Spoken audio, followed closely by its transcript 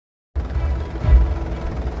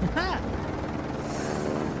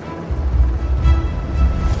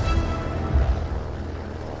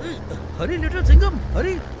Hurry, little Singham,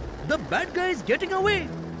 hurry! The bad guy is getting away.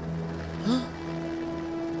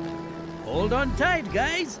 Hold on tight,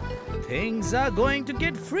 guys. Things are going to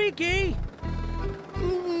get freaky.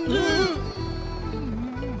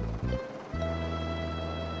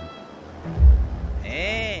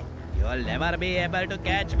 Hey, you'll never be able to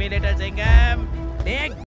catch me, little Singham.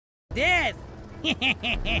 Take this.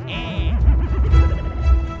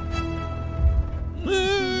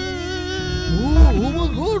 Oh my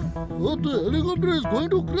God! Oh, the helicopter is going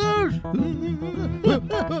to crash!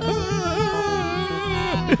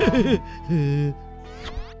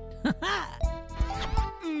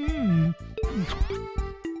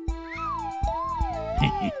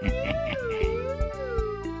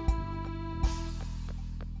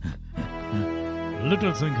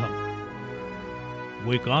 Little Singham,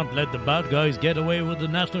 we can't let the bad guys get away with the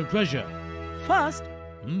national treasure. First,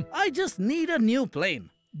 I just need a new plane.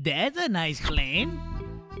 There's a nice plane.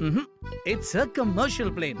 It's a commercial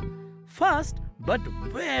plane. Fast, but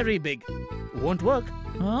very big. Won't work.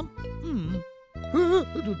 Huh?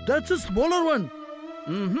 That's a smaller one.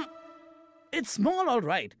 It's small, all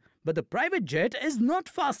right, but the private jet is not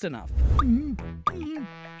fast enough.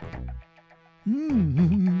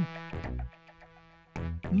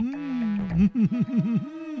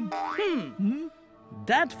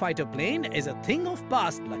 That fighter plane is a thing of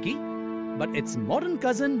past, Lucky, but its modern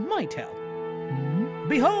cousin might help.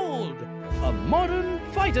 Behold, a modern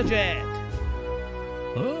fighter jet.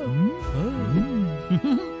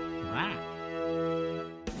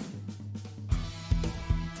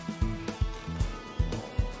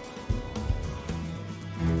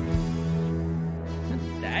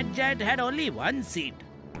 That jet had only one seat.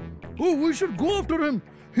 Oh, we should go after him.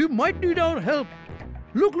 He might need our help.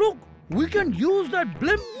 Look, look. We can use that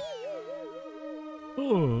blimp.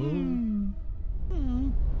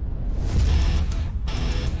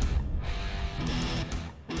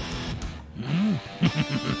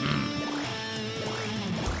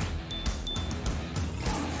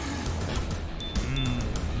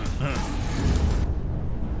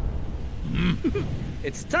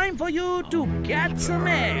 It's time for you to get some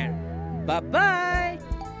air. Bye-bye.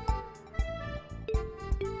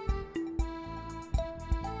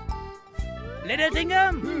 Little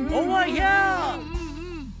Singham, over here.